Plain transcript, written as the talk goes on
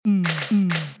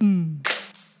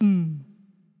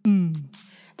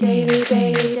Daily info.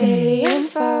 Daily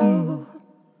info.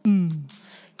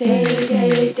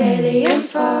 Daily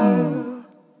info.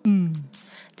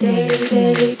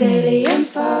 Daily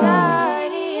info.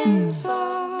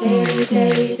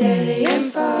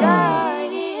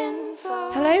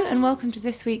 Hello and welcome to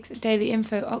this week's Daily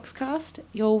Info Oxcast,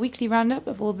 your weekly roundup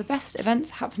of all the best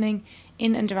events happening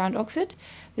in and around Oxford.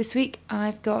 This week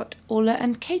I've got Orla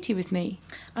and Katie with me.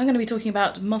 I'm going to be talking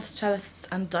about moths, cellists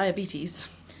and diabetes.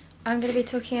 I'm going to be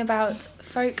talking about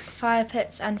folk, fire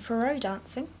pits and Faroe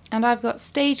dancing. And I've got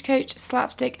stagecoach,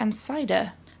 slapstick and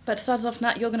cider. But to start us off,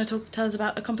 Nat, you're going to tell us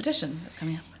about a competition that's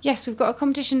coming up. Yes, we've got a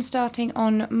competition starting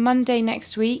on Monday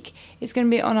next week. It's going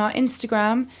to be on our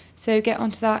Instagram, so get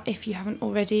onto that if you haven't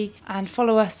already and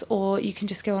follow us, or you can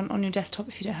just go on your desktop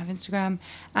if you don't have Instagram.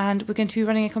 And we're going to be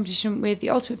running a competition with the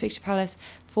Ultimate Picture Palace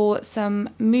for some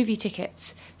movie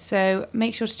tickets. So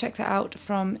make sure to check that out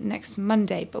from next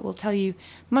Monday, but we'll tell you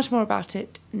much more about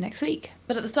it next week.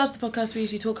 But at the start of the podcast, we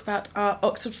usually talk about our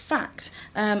Oxford fact.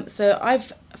 So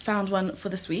I've found one for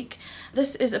this week.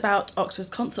 This is about Oxford's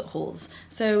concert halls.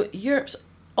 So Europe's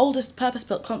oldest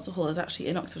purpose-built concert hall is actually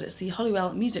in Oxford. It's the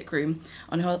Holywell Music Room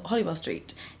on Holywell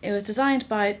Street. It was designed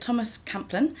by Thomas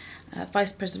Camplin,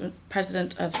 Vice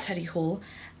President of Teddy Hall,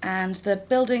 and the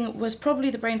building was probably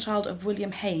the brainchild of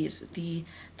William Hayes, the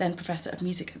then Professor of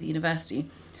Music at the university.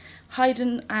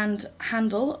 Haydn and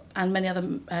Handel and many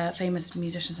other famous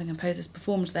musicians and composers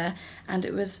performed there, and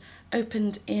it was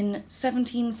opened in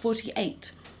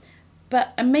 1748.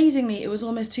 But amazingly, it was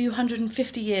almost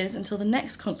 250 years until the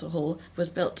next concert hall was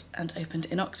built and opened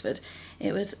in Oxford.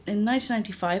 It was in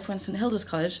 1995 when St Hilda's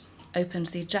College opened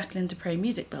the Jacqueline du Pré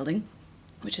Music Building,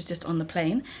 which is just on the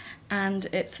plain, and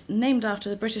it's named after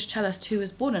the British cellist who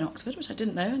was born in Oxford, which I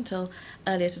didn't know until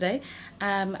earlier today,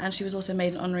 and she was also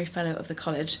made an honorary fellow of the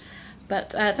college.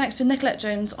 But thanks to Nicolette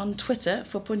Jones on Twitter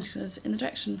for pointing us in the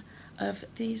direction of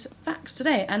these facts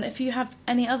today. And if you have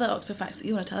any other Oxford facts that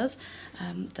you want to tell us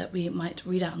that we might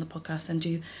read out on the podcast, then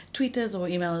do tweet us or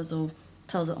email us or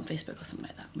tell us it on Facebook or something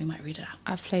like that. We might read it out.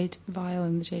 I've played viol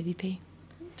in the JDP.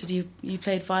 Did you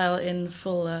played viol in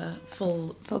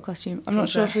full costume? I'm not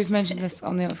sure if we've mentioned this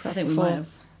on the Oxcast I think before. we might have.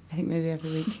 I think maybe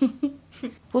every week.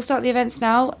 We'll start the events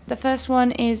now. The first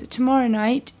one is tomorrow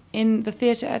night in the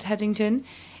theatre at Headington.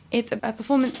 It's a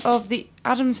performance of the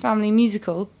Addams Family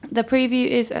musical. The preview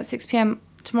is at 6 p.m.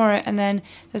 tomorrow, and then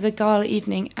there's a gala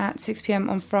evening at 6 p.m.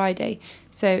 on Friday.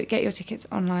 So get your tickets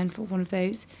online for one of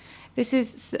those. This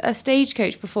is a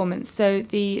stagecoach performance, so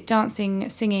the dancing,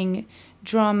 singing,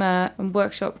 drama and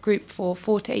workshop group for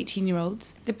 4 to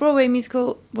 18-year-olds. The Broadway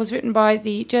musical was written by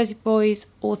the Jersey Boys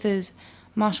authors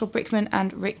Marshall Brickman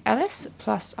and Rick Ellis,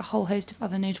 plus a whole host of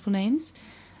other notable names.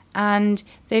 And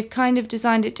they've kind of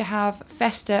designed it to have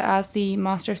Fester as the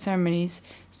master of ceremonies,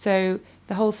 so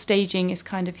the whole staging is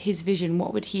kind of his vision.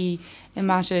 What would he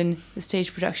imagine the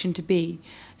stage production to be?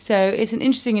 So it's an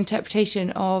interesting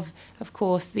interpretation of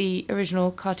course, the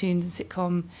original cartoons and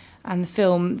sitcom and the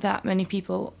film that many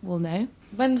people will know.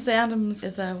 Wednesday Addams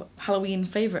is a Halloween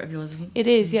favourite of yours, isn't it? It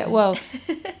is, yeah, well,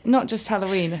 not just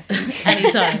Halloween, I think.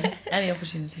 Anytime, any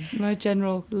opportunity. My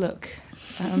general look.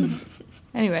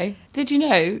 Anyway, did you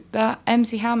know that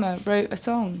MC Hammer wrote a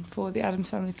song for the Addams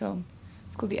Family film?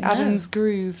 It's called the Addams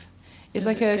Groove. It's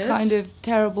like a kind of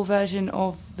terrible version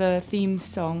of the theme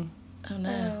song. Oh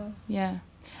no. Yeah.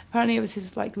 Apparently it was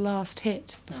his last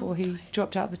hit before he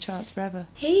dropped out of the charts forever.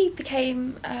 He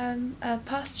became a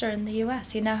pastor in the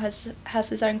US. He now has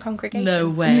his own congregation. No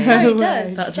way. No, he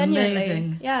does. That's genuinely.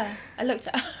 amazing. Yeah, I looked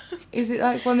it up. Is it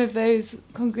like one of those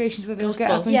congregations where they all get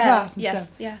Gospel. up and clap and yes,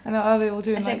 stuff? yeah. And are they all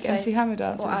doing I think so. MC Hammer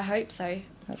dances? Well, I hope so.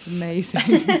 That's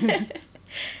amazing.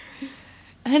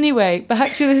 Anyway,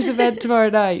 back to this event tomorrow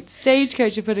night.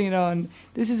 Stagecoach are putting it on.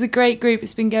 This is a great group.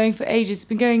 It's been going for ages. It's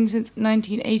been going since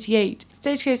 1988.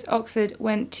 Stagecoach Oxford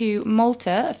went to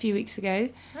Malta a few weeks ago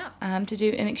to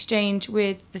do an exchange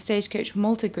with the Stagecoach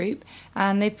Malta group,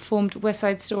 and they performed West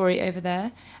Side Story over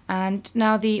there. And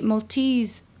now the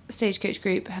Maltese Stagecoach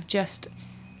group have just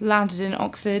landed in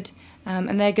Oxford,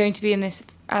 and they're going to be in this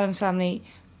Addams Family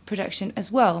production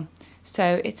as well.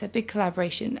 So it's a big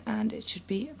collaboration and it should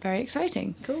be very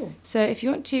exciting. Cool. So if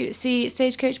you want to see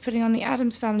Stagecoach putting on the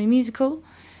Addams Family musical,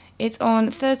 it's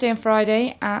on Thursday and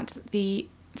Friday at the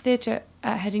theatre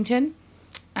at Headington,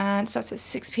 and starts at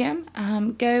 6 p.m.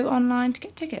 Go online to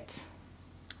get tickets.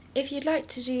 If you'd like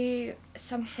to do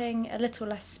something a little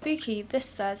less spooky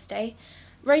this Thursday,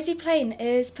 Rosie Plain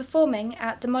is performing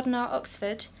at the Modern Art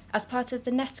Oxford as part of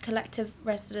the Nest Collective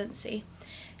residency.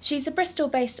 She's a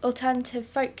Bristol-based alternative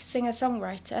folk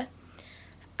singer-songwriter,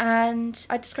 and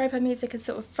I describe her music as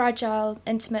sort of fragile,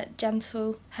 intimate,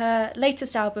 gentle. Her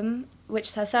latest album, which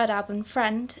is her third album,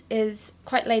 Friend, is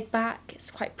quite laid back.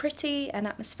 It's quite pretty and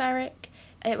atmospheric.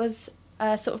 It was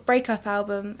a sort of breakup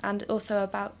album and also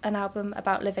about an album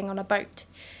about living on a boat.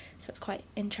 So it's quite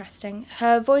interesting.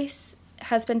 Her voice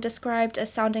has been described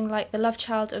as sounding like the love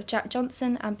child of Jack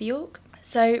Johnson and Bjork.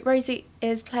 So Rosie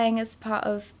is playing as part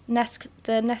of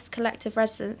the Nest Collective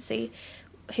Residency,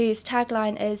 whose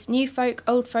tagline is New Folk,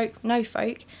 Old Folk, No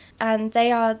Folk, and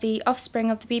they are the offspring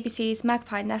of the BBC's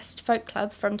Magpie Nest Folk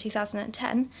Club from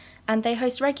 2010, and they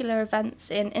host regular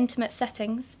events in intimate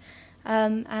settings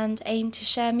and aim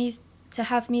to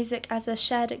have music as a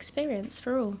shared experience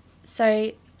for all.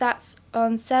 So that's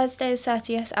on Thursday the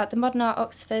 30th at the Modern Art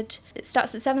Oxford. It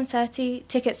starts at 7:30.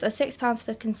 Tickets are £6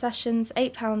 for concessions,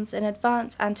 £8 in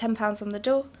advance and £10 on the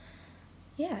door.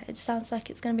 Yeah, it sounds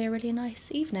like it's going to be a really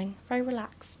nice evening, very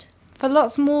relaxed. For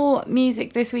lots more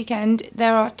music this weekend,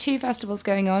 there are 2 festivals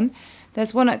going on.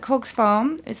 There's one at Cogs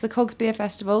Farm. It's the Cogs Beer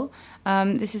Festival.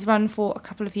 This is run for a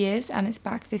couple of years and it's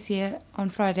back this year on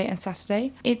Friday and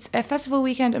Saturday. It's a festival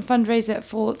weekend and fundraiser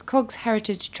for the Cogs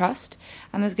Heritage Trust,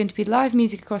 and there's going to be live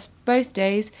music across both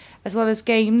days, as well as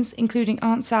games including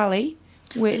Aunt Sally,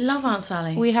 which I love Aunt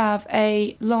Sally. we have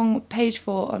a long page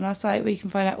for on our site where you can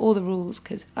find out all the rules,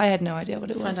 because I had no idea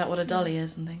what it was. Find out what a dolly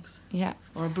is and things. Yeah.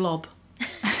 Or a blob.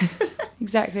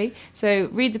 Exactly. So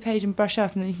read the page and brush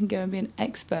up, and then you can go and be an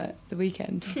expert the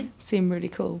weekend. Seem really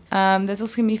cool. There's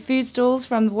also going to be food stalls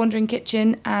from the Wandering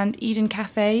Kitchen and Eden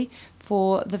Cafe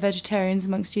for the vegetarians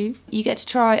amongst you. You get to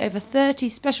try over 30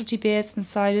 specialty beers and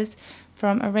ciders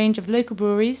from a range of local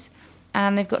breweries,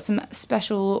 and they've got some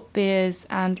special beers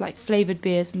and like flavoured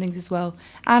beers and things as well,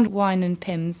 and wine and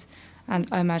Pimm's, and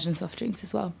I imagine soft drinks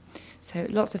as well. So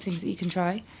lots of things that you can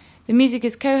try. The music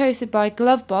is co-hosted by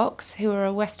Glovebox, who are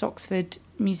a West Oxford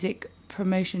music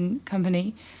promotion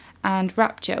company, and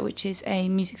Rapture, which is a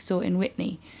music store in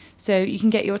Witney. So you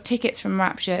can get your tickets from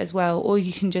Rapture as well, or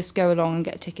you can just go along and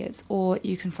get tickets, or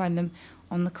you can find them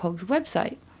on the Cogs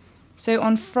website. So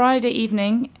on Friday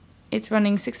evening, it's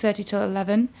running 6:30 till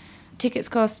 11. Tickets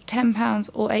cost £10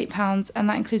 or £8, and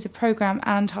that includes a programme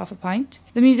and half a pint.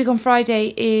 The music on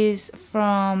Friday is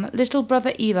from Little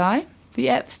Brother Eli, The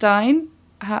Epstein,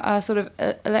 sort of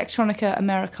electronica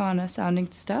Americana sounding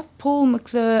stuff, Paul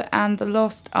McClure and The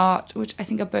Lost Art, which I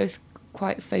think are both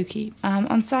quite folky.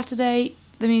 On Saturday,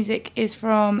 the music is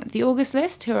from The August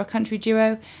List, who are a country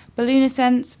duo, Balloon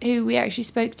Sense, who we actually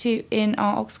spoke to in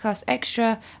our Oxcast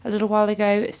Extra a little while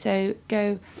ago, so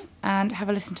go and have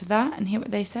a listen to that and hear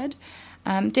what they said.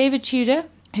 David Tudor,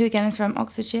 who again is from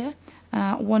Oxfordshire,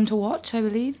 One to Watch, I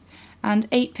believe, and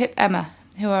 8 Pip Emma,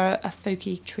 who are a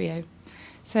folky trio.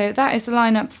 So that is the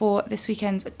lineup for this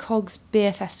weekend's Cogs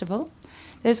Beer Festival.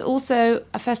 There's also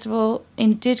a festival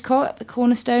in Didcot at the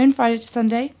Cornerstone, Friday to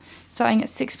Sunday, starting at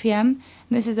 6 p.m.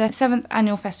 And this is their 7th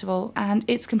annual festival, and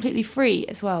it's completely free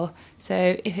as well.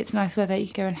 So if it's nice weather, you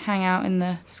can go and hang out in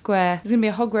the square. There's going to be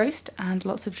a hog roast and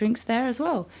lots of drinks there as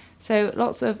well. So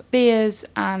lots of beers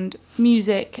and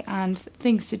music and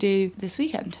things to do this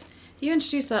weekend. You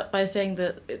introduced that by saying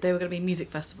that they were going to be music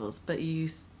festivals, but you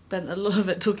spent a lot of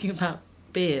it talking about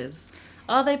beers.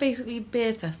 Are they basically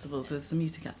beer festivals with some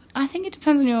music at them? I think it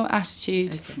depends on your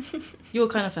attitude. Okay. Your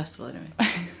kind of festival, anyway.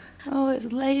 Oh,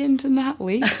 it's lay into Nat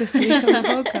Week this week on the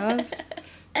podcast.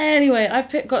 Anyway,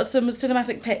 I've got some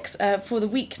cinematic picks for the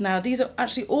week now. These are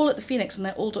actually all at the Phoenix, and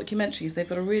they're all documentaries. They've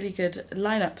got a really good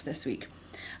lineup this week.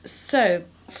 So,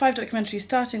 5 documentaries,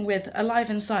 starting with Alive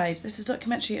Inside. This is a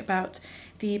documentary about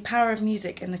the power of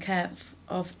music in the care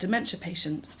of dementia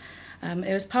patients.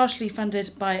 It was partially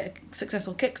funded by a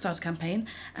successful Kickstarter campaign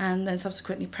and then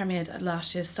subsequently premiered at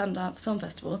last year's Sundance Film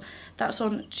Festival. That's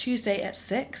on Tuesday at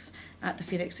 6 at the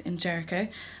Phoenix in Jericho.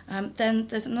 Then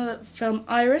there's another film,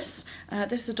 Iris.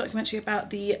 This is a documentary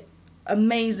about the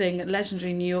amazing,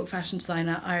 legendary New York fashion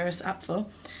designer Iris Apfel,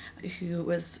 who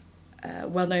was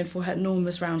well known for her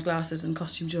enormous round glasses and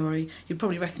costume jewellery. You'd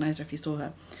probably recognise her if you saw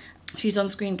her. She's on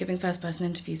screen giving first-person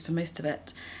interviews for most of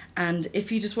it. And if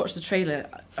you just watch the trailer,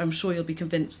 I'm sure you'll be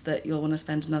convinced that you'll want to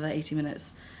spend another 80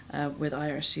 minutes with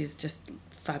Iris. She's just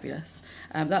fabulous.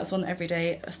 That's on every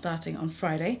day, starting on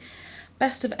Friday.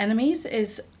 Best of Enemies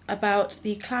is about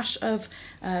the clash of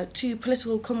 2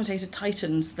 political commentator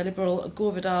titans, the Liberal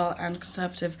Gore Vidal and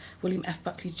Conservative William F.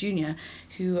 Buckley Jr.,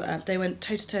 who they went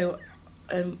toe-to-toe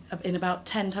in about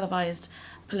 10 televised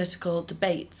political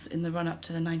debates in the run-up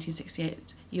to the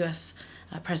 1968 US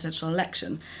presidential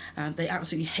election. They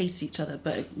absolutely hated each other,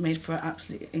 but it made for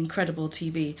absolutely incredible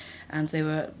TV, and they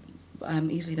were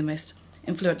easily the most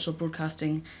influential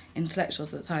broadcasting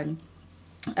intellectuals at the time.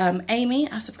 Amy,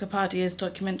 Asif Kapadia's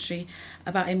documentary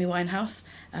about Amy Winehouse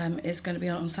is going to be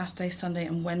on Saturday, Sunday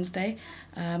and Wednesday.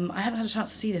 I haven't had a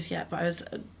chance to see this yet, but I was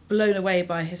blown away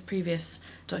by his previous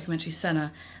documentary,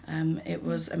 Senna. It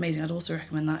was amazing. I'd also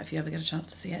recommend that if you ever get a chance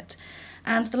to see it.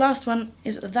 And the last one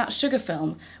is That Sugar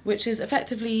film, which is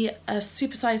effectively a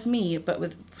Supersize Me, but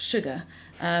with sugar.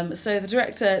 So the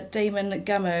director, Damon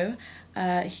Gameau,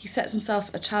 he sets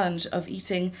himself a challenge of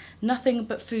eating nothing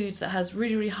but food that has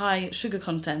really, really high sugar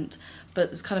content,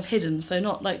 but it's kind of hidden. So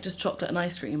not like just chocolate and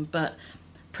ice cream, but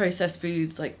processed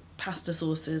foods like pasta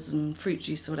sauces and fruit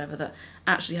juice or whatever that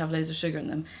actually have loads of sugar in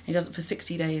them. And he does it for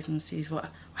 60 days and sees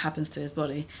what happens to his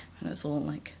body. And it's all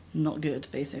like not good,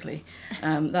 basically.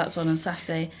 That's on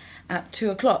Saturday at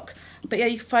 2:00. But yeah,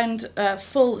 you can find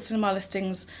full cinema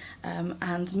listings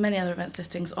and many other events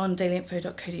listings on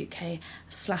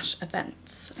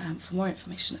dailyinfo.co.uk/events for more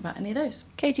information about any of those.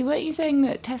 Katie, weren't you saying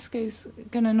that Tesco's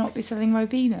going to not be selling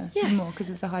Ribena anymore because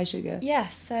of the high sugar?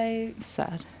 Yes, so... It's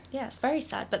sad. Yeah, it's very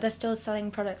sad, but they're still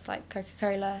selling products like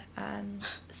Coca-Cola and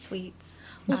sweets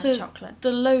Also, and chocolate.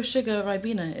 The low sugar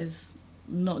Ribena is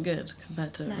not good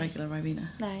compared to regular Ribena.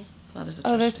 No. So that is a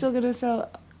Oh, they're tragedy. still going to sell...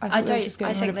 I don't. Just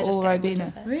I getting think rid they're of just all getting rid Ribena.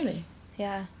 of it. Really?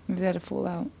 Yeah. Maybe they had a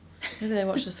fallout. Maybe they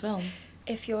watched this film.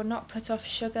 If you're not put off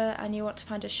sugar and you want to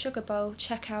find a sugar bowl,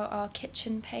 check out our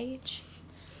kitchen page.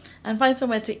 And find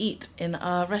somewhere to eat in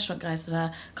our restaurant guides that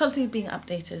are constantly being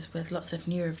updated with lots of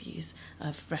new reviews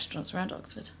of restaurants around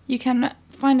Oxford. You can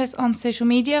find us on social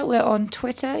media. We're on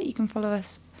Twitter. You can follow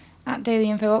us at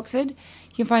Daily Info Oxford.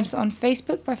 You can find us on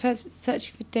Facebook by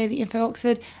searching for Daily Info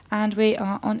Oxford, and we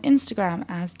are on Instagram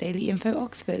as Daily Info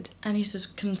Oxford. And you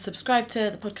can subscribe to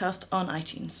the podcast on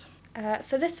iTunes.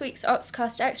 For this week's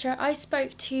Oxcast Extra, I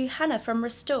spoke to Hannah from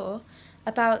Restore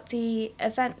about the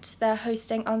event they're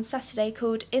hosting on Saturday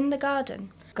called In the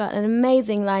Garden. Got an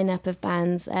amazing lineup of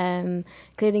bands,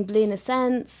 including Balloon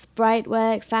Ascents,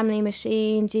 Brightworks, Family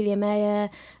Machine, Julia Mayer,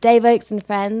 Dave Oakes and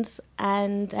Friends,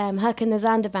 and Huck and the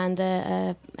Zanderband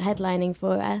are headlining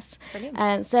for us.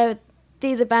 Brilliant. So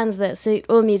these are bands that suit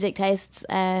all music tastes.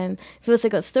 We've also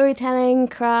got storytelling,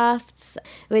 crafts.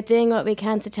 We're doing what we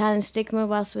can to challenge stigma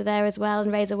whilst we're there as well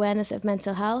and raise awareness of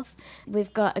mental health.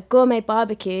 We've got a gourmet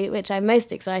barbecue, which I'm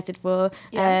most excited for.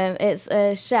 Yeah. It's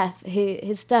a chef who,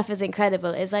 his stuff is incredible.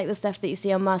 It's like the stuff that you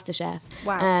see on MasterChef.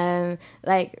 Wow.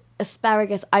 Like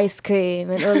asparagus ice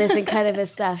cream and all this incredible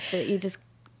stuff that you just...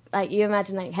 Like, you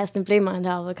imagine, like, Heston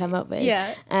Blumenthal will come up with.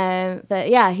 Yeah. But,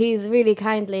 yeah, he's really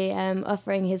kindly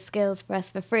offering his skills for us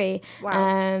for free.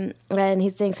 Wow. And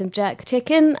he's doing some jerk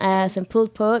chicken, some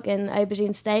pulled pork and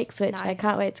aubergine steaks, which I Nice.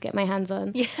 can't wait to get my hands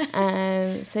on.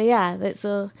 Yeah. So, yeah, it's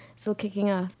all kicking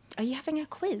off. Are you having a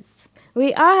quiz?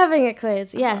 We are having a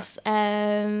quiz, yes.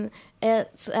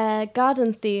 It's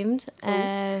garden-themed,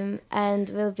 and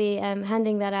we'll be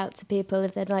handing that out to people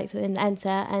if they'd like to enter.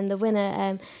 And the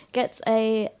winner gets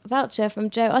a voucher from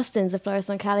Joe Austin's, the florist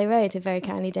on Cali Road, who very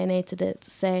kindly donated it.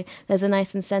 So there's a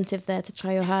nice incentive there to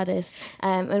try your hardest.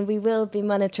 And we will be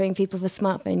monitoring people for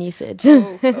smartphone usage.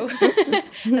 Oh.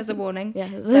 There's a warning. Yeah.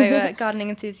 So gardening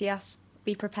enthusiasts,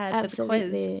 be prepared Absolutely, for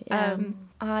the quiz. yeah.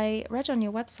 I read on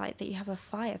your website that you have a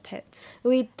fire pit.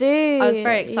 We do. I was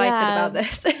very excited yeah. about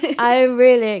this. I'm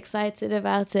really excited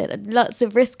about it. Lots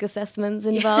of risk assessments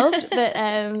involved. But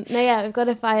we've got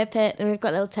a fire pit and we've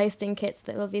got little toasting kits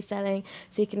that we'll be selling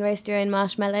so you can roast your own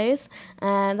marshmallows.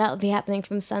 And that'll be happening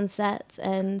from sunset.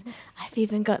 And I've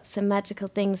even got some magical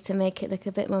things to make it look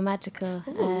a bit more magical.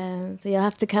 So you'll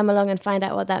have to come along and find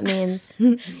out what that means.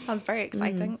 Sounds very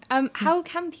exciting. How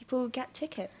can people get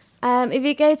tickets? If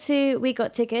you go to We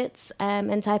Got Tickets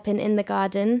and type in the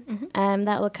Garden,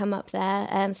 that will come up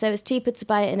there. So it's cheaper to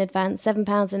buy it in advance,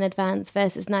 £7 in advance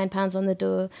versus £9 on the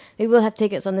door. We will have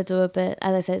tickets on the door, but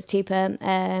as I said, it's cheaper.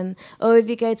 Or if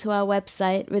you go to our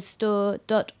website,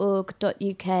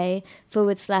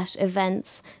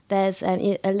 restore.org.uk/events, there's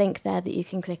a link there that you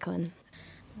can click on.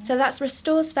 So that's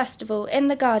Restore's Festival in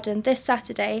the Garden this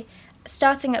Saturday,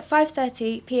 starting at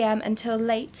 5:30 p.m. until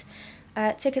late.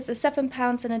 Tickets are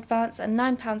 £7 in advance and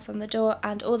 £9 on the door,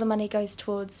 and all the money goes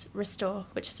towards Restore,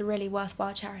 which is a really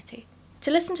worthwhile charity.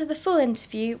 To listen to the full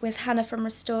interview with Hannah from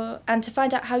Restore and to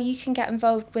find out how you can get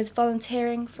involved with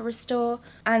volunteering for Restore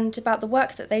and about the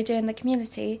work that they do in the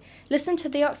community, listen to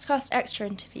the Oxcast Extra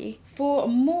interview. For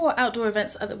more outdoor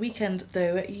events at the weekend,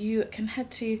 though, you can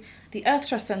head to the Earth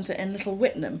Trust Centre in Little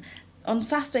Whitnam. On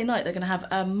Saturday night, they're going to have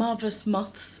a Marvellous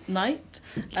Moths night.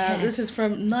 This is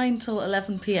from 9 till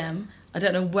 11 p.m. I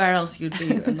don't know where else you'd be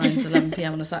at 9 to 11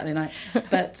 p.m. on a Saturday night,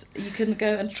 but you can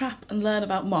go and trap and learn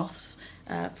about moths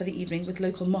for the evening with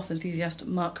local moth enthusiast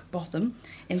Mark Botham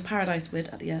in Paradise Wood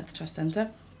at the Earth Trust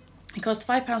Centre. It costs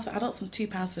 £5 for adults and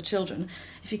 £2 for children.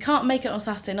 If you can't make it on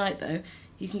Saturday night though,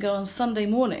 you can go on Sunday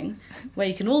morning, where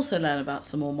you can also learn about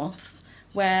some more moths,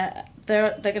 where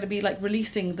they're going to be like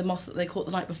releasing the moths that they caught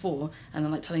the night before, and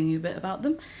then like telling you a bit about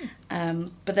them.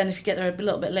 But then if you get there a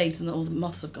little bit late and all the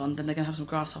moths have gone, then they're going to have some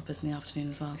grasshoppers in the afternoon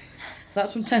as well. So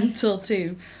that's from 10 till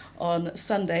 2 on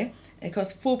Sunday. It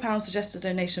costs £4 suggested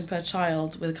donation per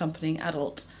child with accompanying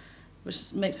adult,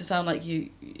 which makes it sound like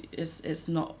it's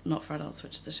not for adults,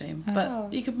 which is a shame. Oh.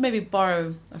 But you could maybe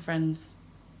borrow a friend's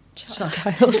child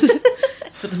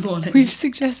for the morning. We've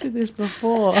suggested this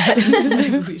before.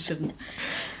 Maybe we shouldn't.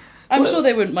 I'm sure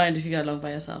they wouldn't mind if you go along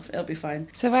by yourself. It'll be fine.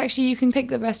 So actually you can pick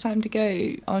the best time to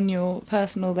go on your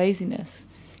personal laziness.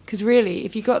 Because really,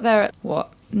 if you got there at,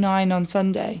 9 on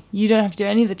Sunday, you don't have to do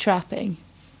any of the trapping.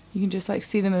 You can just like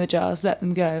see them in the jars, let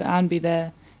them go, and be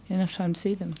there in enough time to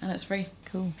see them. And it's free.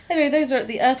 Cool. Anyway, those are at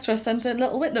the Earth Trust Centre in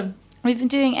Little Whitnam. We've been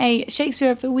doing a Shakespeare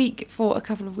of the Week for a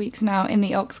couple of weeks now in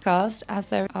the Oxcast, as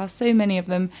there are so many of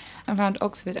them around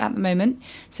Oxford at the moment.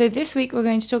 So this week we're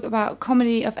going to talk about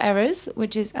Comedy of Errors,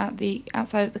 which is at the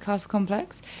outside of the Castle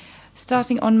Complex,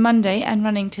 starting on Monday and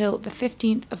running till the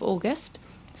 15th of August.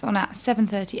 It's on at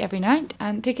 7:30 every night,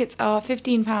 and tickets are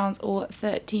 £15 or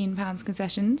 £13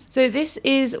 concessions. So this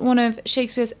is one of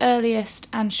Shakespeare's earliest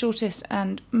and shortest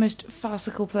and most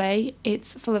farcical play.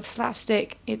 It's full of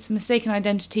slapstick, it's mistaken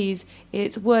identities,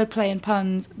 it's wordplay and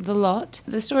puns, the lot.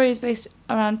 The story is based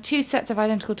around two sets of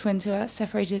identical twins who are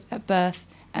separated at birth,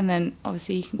 and then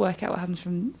obviously you can work out what happens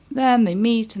from them. They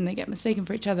meet and they get mistaken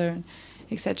for each other, and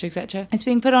etc, etc. It's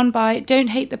being put on by Don't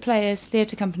Hate the Players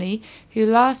Theatre Company, who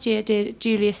last year did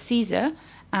Julius Caesar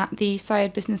at the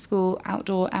Syed Business School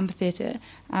Outdoor Amphitheatre,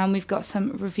 and we've got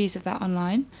some reviews of that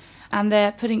online. And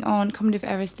they're putting on Comedy of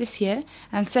Errors this year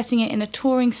and setting it in a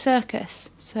touring circus.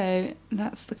 So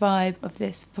that's the vibe of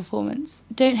this performance.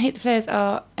 Don't Hate the Players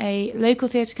are a local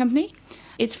theatre company.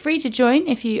 It's free to join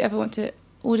if you ever want to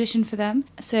audition for them.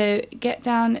 So get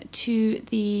down to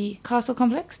the Castle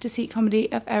Complex to see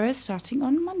Comedy of Errors starting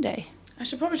on Monday. I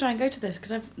should probably try and go to this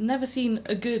because I've never seen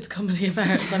a good Comedy of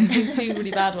Errors. I've seen two really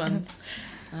bad ones.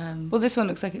 Well, this one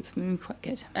looks like it's going to be quite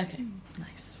good. Okay,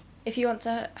 nice. If you want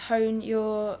to hone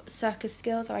your circus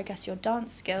skills, or I guess your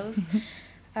dance skills,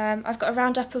 I've got a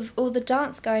roundup of all the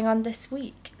dance going on this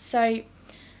week. So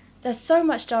there's so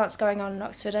much dance going on in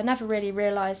Oxford, I never really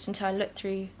realised until I looked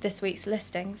through this week's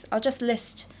listings. I'll just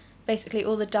list basically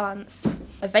all the dance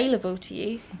available to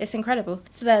you. It's incredible.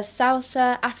 So there's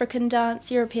salsa, African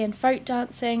dance, European folk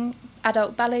dancing,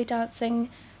 adult ballet dancing,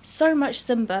 so much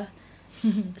Zumba,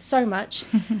 so much.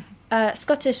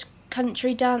 Scottish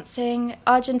country dancing,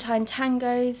 Argentine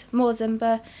tangos, more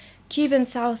Zumba, Cuban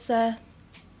salsa,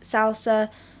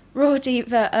 Raw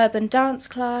Diva urban dance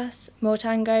class, more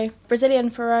tango, Brazilian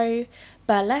Faro,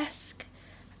 burlesque,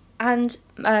 and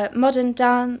modern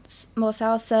dance, more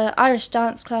salsa, Irish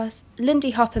dance class,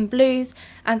 Lindy Hop and blues,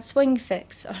 and swing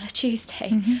fix on a Tuesday.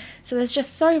 Mm-hmm. So there's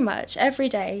just so much every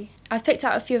day. I've picked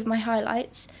out a few of my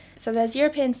highlights. So there's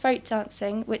European folk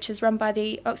dancing, which is run by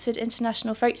the Oxford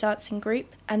International Folk Dancing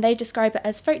Group, and they describe it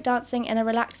as folk dancing in a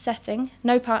relaxed setting,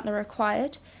 no partner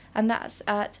required. And that's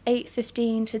at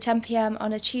 8:15 to 10 p.m.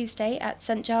 on a Tuesday at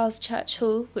St Giles Church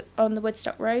Hall on the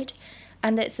Woodstock Road.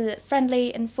 And it's a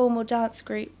friendly, informal dance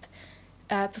group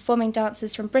performing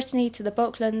dances from Brittany to the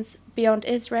Balkans, beyond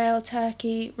Israel,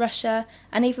 Turkey, Russia,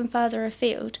 and even further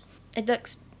afield. It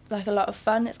looks like a lot of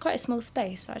fun. It's quite a small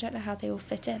space, so I don't know how they all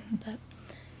fit in, but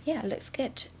yeah, it looks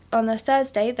good. On the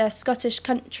Thursday, there's Scottish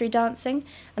country dancing,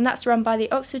 and that's run by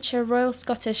the Oxfordshire Royal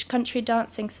Scottish Country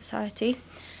Dancing Society,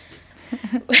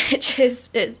 which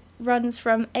it runs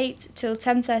from 8 till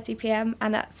 10:30 p.m.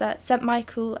 and that's at St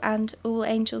Michael and All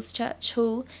Angels Church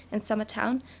Hall in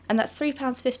Summertown, and that's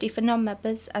 £3.50 for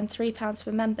non-members and £3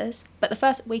 for members, but the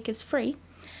first week is free.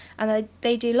 And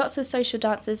they do lots of social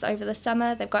dances over the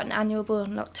summer. They've got an annual ball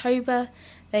in October.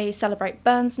 They celebrate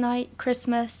Burns Night,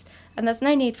 Christmas, and there's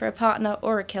no need for a partner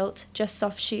or a kilt, just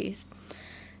soft shoes.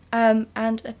 And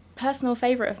a personal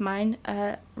favourite of mine,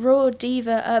 Raw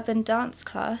Diva Urban Dance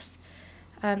Class,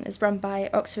 is run by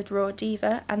Oxford Raw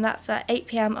Diva, and that's at 8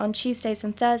 p.m. on Tuesdays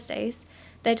and Thursdays.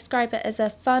 They describe it as a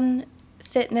fun,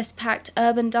 fitness-packed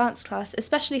urban dance class,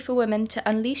 especially for women to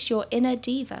unleash your inner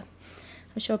diva.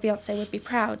 I'm sure Beyonce would be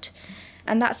proud.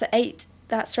 And that's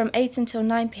That's from 8 until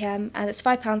 9 p.m. and it's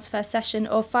 £5 per session,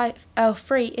 or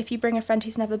free if you bring a friend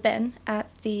who's never been, at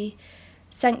the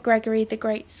St Gregory the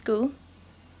Great School.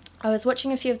 I was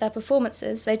watching a few of their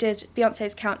performances. They did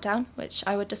Beyonce's Countdown, which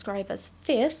I would describe as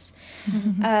fierce.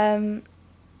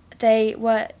 They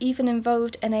were even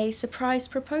involved in a surprise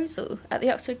proposal at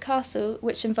the Oxford Castle,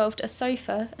 which involved a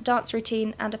sofa, a dance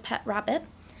routine, and a pet rabbit.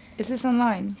 Is this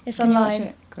online? It's Can you watch online.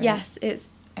 it? Great. Yes, it's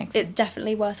Excellent.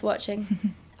 definitely worth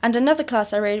watching. And another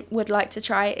class I would like to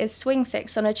try is Swing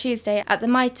Fix on a Tuesday at the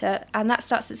Mitre, and that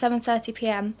starts at 7:30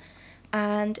 p.m.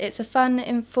 And it's a fun,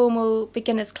 informal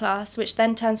beginners class, which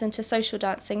then turns into social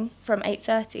dancing from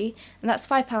 8:30, and that's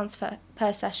 £5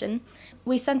 per session.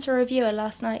 We sent a reviewer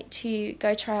last night to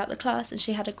go try out the class, and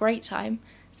she had a great time.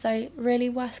 So really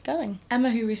worth going.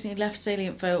 Emma, who recently left Daily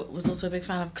Info, was also a big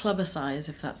fan of Clubbercise,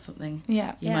 if that's something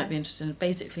Yeah. you might be interested in.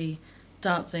 Basically,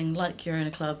 dancing like you're in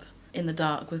a club in the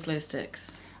dark with glow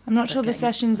sticks. I'm not But sure the getting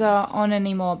sessions are exercise. on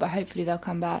anymore, but hopefully they'll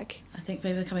come back. I think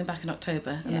maybe they're coming back in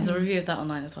October, and Yeah. there's a review of that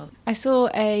online as well. I saw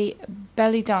a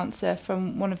belly dancer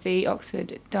from one of the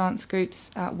Oxford dance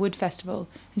groups at Wood Festival,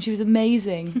 and she was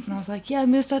amazing. And I was like, yeah, I'm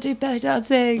going to start doing belly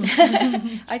dancing.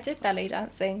 I did belly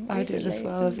dancing I did as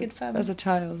recently. well It was as good fun. a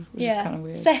child, which is kind of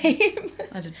weird. Same.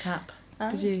 I did tap.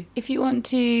 Did you? If you want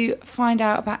to find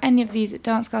out about any of these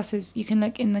dance classes, you can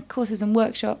look in the courses and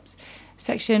workshops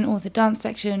section or the dance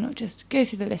section, or just go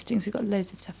through the listings. We've got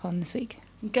loads of stuff on this week.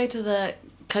 Go to the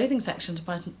clothing section to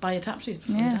buy your tap shoes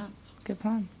before you Yeah. dance. Good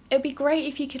plan. It would be great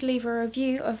if you could leave a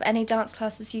review of any dance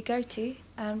classes you go to,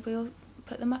 and we'll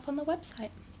put them up on the website.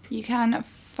 You can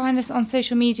find us on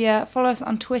social media. Follow us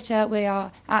on Twitter. We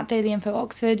are at Daily Info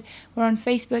Oxford. We're on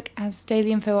Facebook as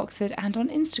Daily Info Oxford and on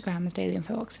Instagram as Daily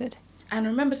Info Oxford. And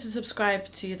remember to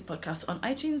subscribe to the podcast on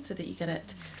iTunes so that you get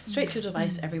it straight to your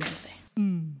device every Wednesday.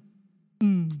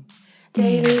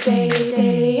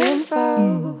 Daily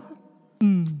info.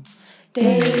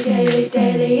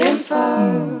 Daily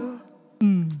info.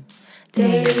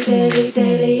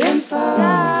 Daily